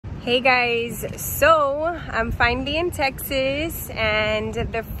Hey guys, so I'm finally in Texas and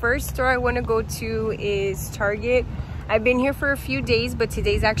the first store I want to go to is Target. I've been here for a few days, but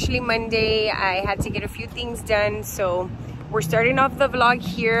today's actually Monday. I had to get a few things done, so we're starting off the vlog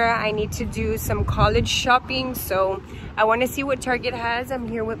here. I need to do some college shopping, so I want to see what Target has. I'm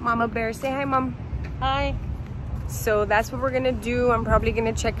here with Mama Bear. Say hi, Mom. Hi. So that's what we're gonna do. I'm probably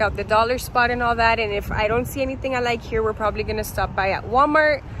gonna check out the dollar spot and all that, and if I don't see anything I like here, we're probably gonna stop by at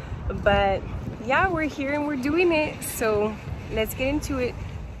Walmart. But yeah, we're here and we're doing it, so let's get into it.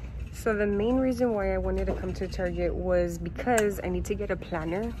 So the main reason why I wanted to come to Target was because I need to get a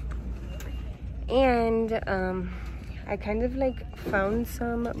planner, and I kind of like found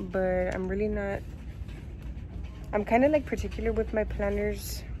some, but I'm really not, I'm kind of like particular with my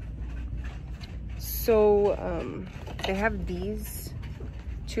planners. So they have these,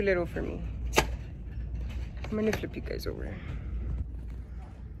 too little for me. I'm gonna flip you guys over.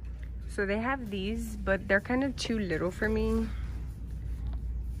 So they have these, but they're kind of too little for me.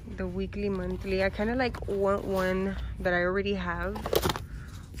 The weekly, monthly, I kind of like want one that I already have.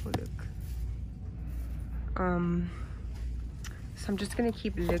 Oh, look. So I'm just gonna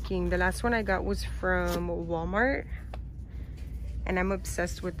keep looking. The last one I got was from Walmart, and I'm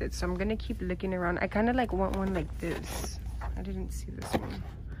obsessed with it, so I'm gonna keep looking around. I kind of like want one like this. I didn't see this one,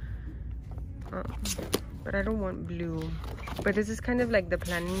 but I don't want blue. But this is kind of like the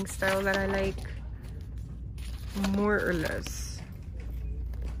planning style that I like, more or less.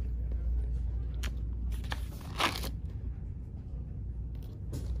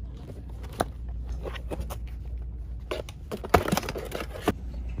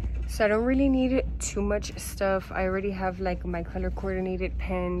 So I don't really need too much stuff. I already have like my color coordinated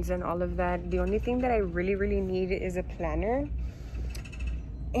pens and all of that. The only thing that I really need is a planner,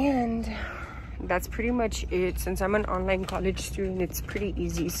 and that's pretty much it. Since I'm an online college student, it's pretty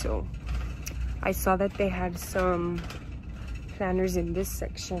easy. So I saw that they had some planners in this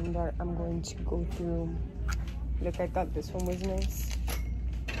section that I'm going to go through. Look, I thought this one was nice.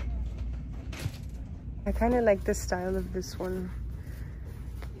 I kind of like the style of this one.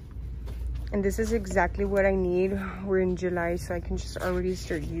 And this is exactly what I need. We're in July, so I can just already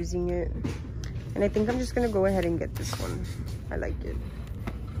start using it. And I think I'm just gonna go ahead and get this one. I like it.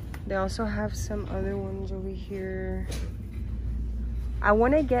 They also have some other ones over here. I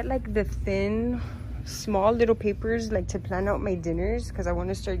wanna get like the thin, small little papers like to plan out my dinners, because I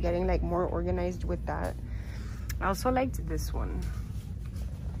wanna start getting like more organized with that. I also liked this one,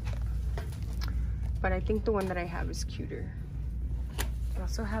 but I think the one that I have is cuter. I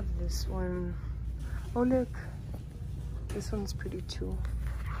also have this one. Oh look, this one's pretty too.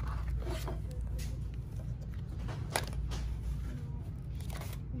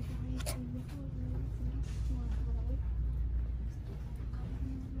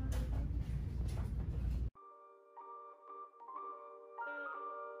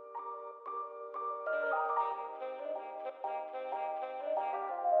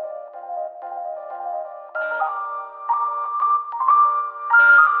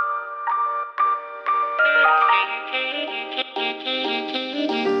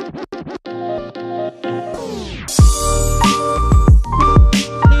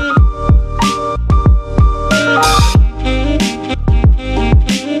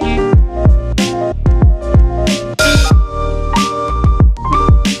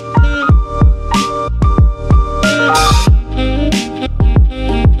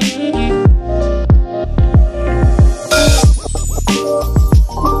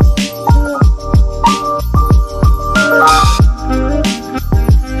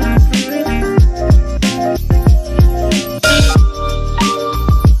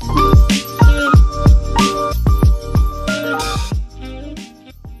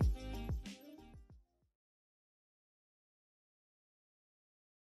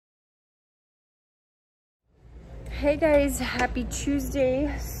 Hey guys, happy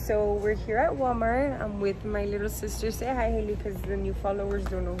Tuesday. So we're here at Walmart. I'm with my little sister. Say hi, Haley, because the new followers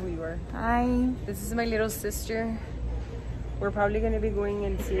don't know who you are. Hi. This is my little sister. We're probably going to be going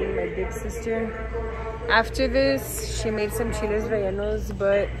and seeing my big sister. After this, she made some chiles rellenos,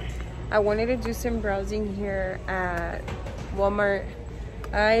 but I wanted to do some browsing here at Walmart.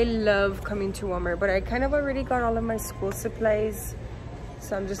 I love coming to Walmart, but I kind of already got all of my school supplies.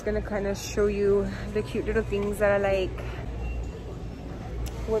 So I'm just gonna kind of show you the cute little things that I like.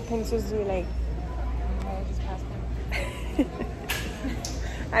 What pencils do you like? I just passed them.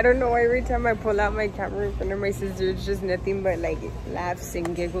 I don't know, every time I pull out my camera in front of my sister, it's just nothing but like laughs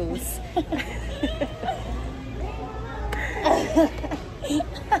and giggles.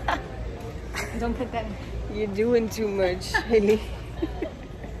 Don't put that in. You're doing too much, Haley.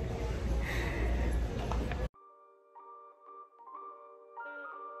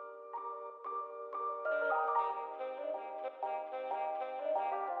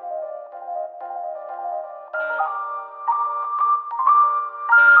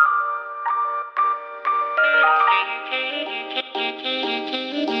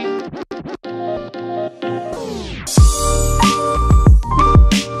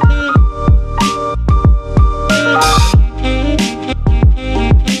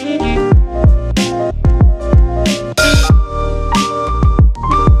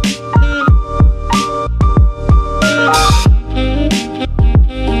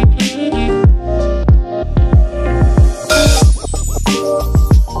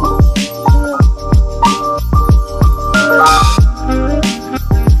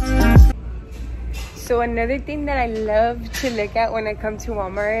 Another thing that I love to look at when I come to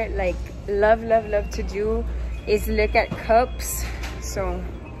Walmart, like love to do, is look at cups. So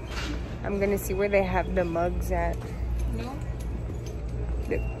I'm gonna see where they have the mugs at. No.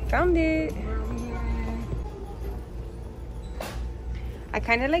 Look, found it. Where are we here? I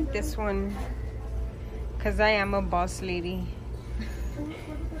kind of like this one because I am a boss lady.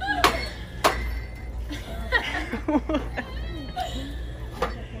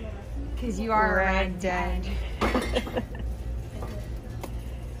 Because you are a rad dad.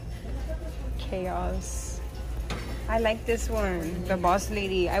 Chaos. I like this one, the boss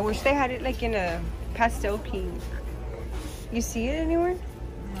lady. I wish they had it like in a pastel pink. You see it anywhere?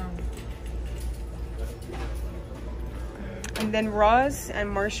 No. And then Ross and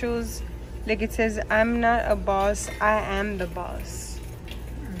Marshall's, like it says, I'm not a boss, I am the boss.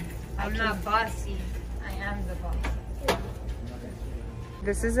 I'm not bossy. I am the boss.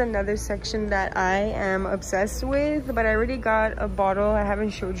 This is another section that I am obsessed with, but I already got a bottle. I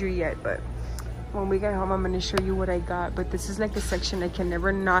haven't showed you yet, but when we get home, I'm gonna show you what I got. But this is like the section I can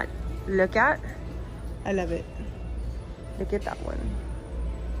never not look at. I love it. Look at that one.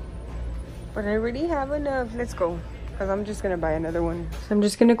 But I already have enough. Let's go, because I'm just gonna buy another one. So I'm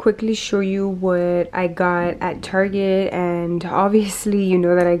just gonna quickly show you what I got at Target, and obviously you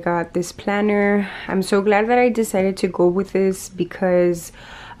know that I got this planner. I'm so glad that I decided to go with this because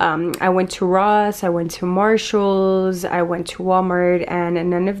I went to Ross, I went to Marshall's, I went to Walmart, and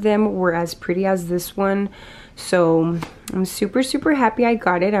none of them were as pretty as this one. So I'm super happy I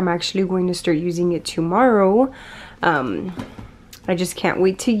got it. I'm actually going to start using it tomorrow. I just can't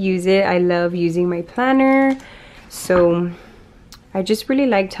wait to use it. I love using my planner. So I just really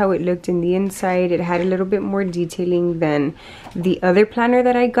liked how it looked in the inside. It had a little bit more detailing than the other planner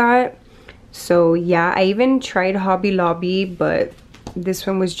that I got. So yeah, I even tried Hobby Lobby, but this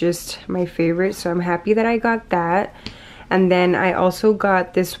one was just my favorite. So I'm happy that I got that. And then I also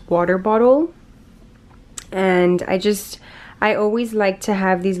got this water bottle. And I always like to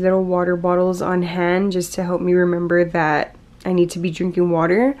have these little water bottles on hand just to help me remember that I need to be drinking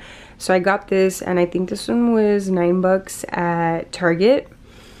water. So I got this, and I think this one was $9 at Target.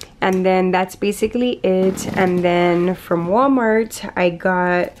 And then that's basically it. And then from Walmart, I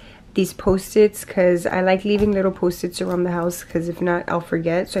got these Post-its because I like leaving little Post-its around the house because if not, I'll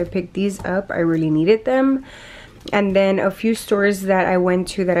forget. So I picked these up. I really needed them. And then a few stores that I went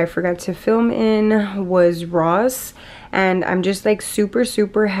to that I forgot to film in was Ross. And I'm just like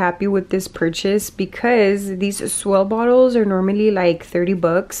super happy with this purchase because these Swell bottles are normally like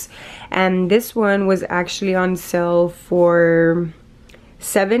 $30, and this one was actually on sale for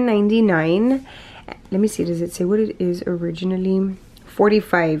 $7.99. Let me see, does it say what it is originally?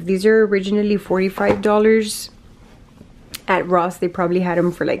 $45. These are originally $45. At Ross they probably had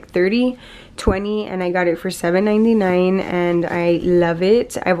them for like $30, $20, and I got it for $7.99, and I love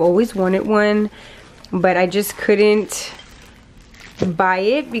it. I've always wanted one, but I just couldn't buy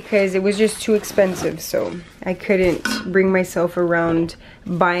it because it was just too expensive. So I couldn't bring myself around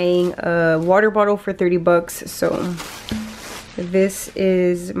buying a water bottle for $30. So this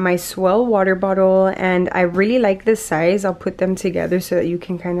is my Swell water bottle, and I really like the size. I'll put them together so that you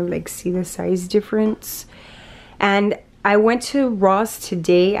can kind of like see the size difference. And I went to Ross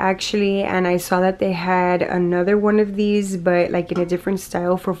today actually, and I saw that they had another one of these, but like in a different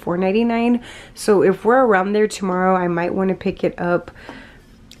style for $4.99. So if we're around there tomorrow, I might want to pick it up.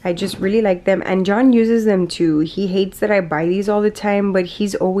 I just really like them, and John uses them too. He hates that I buy these all the time, but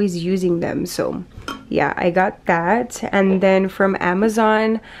he's always using them. So yeah, I got that. And then from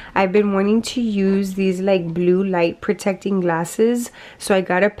Amazon, I've been wanting to use these like blue light protecting glasses, so I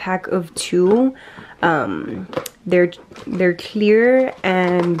got a pack of 2. They're clear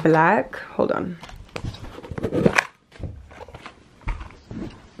and black. Hold on.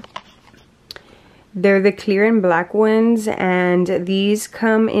 They're the clear and black ones, and these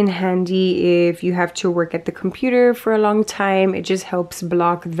come in handy if you have to work at the computer for a long time. It just helps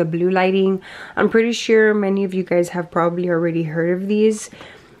block the blue lighting. I'm pretty sure many of you guys have probably already heard of these.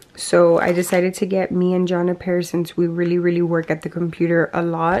 So I decided to get me and John a pair since we really work at the computer a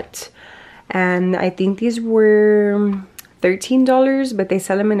lot. and I think these were $13, but they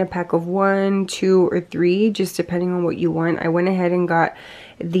sell them in a pack of 1, 2, or 3, just depending on what you want. I went ahead and got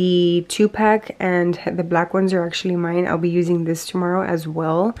the 2-pack, and the black ones are actually mine. I'll be using this tomorrow as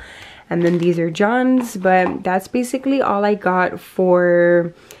well. And then these are John's, but that's basically all I got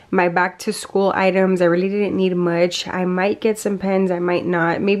for my back to school items. I really didn't need much. I might get some pens, I might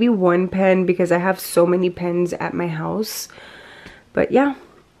not. Maybe 1 pen because I have so many pens at my house. But yeah,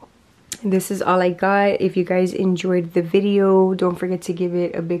 this is all I got. If you guys enjoyed the video, don't forget to give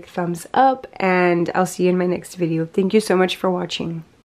it a big thumbs up, and I'll see you in my next video. Thank you so much for watching.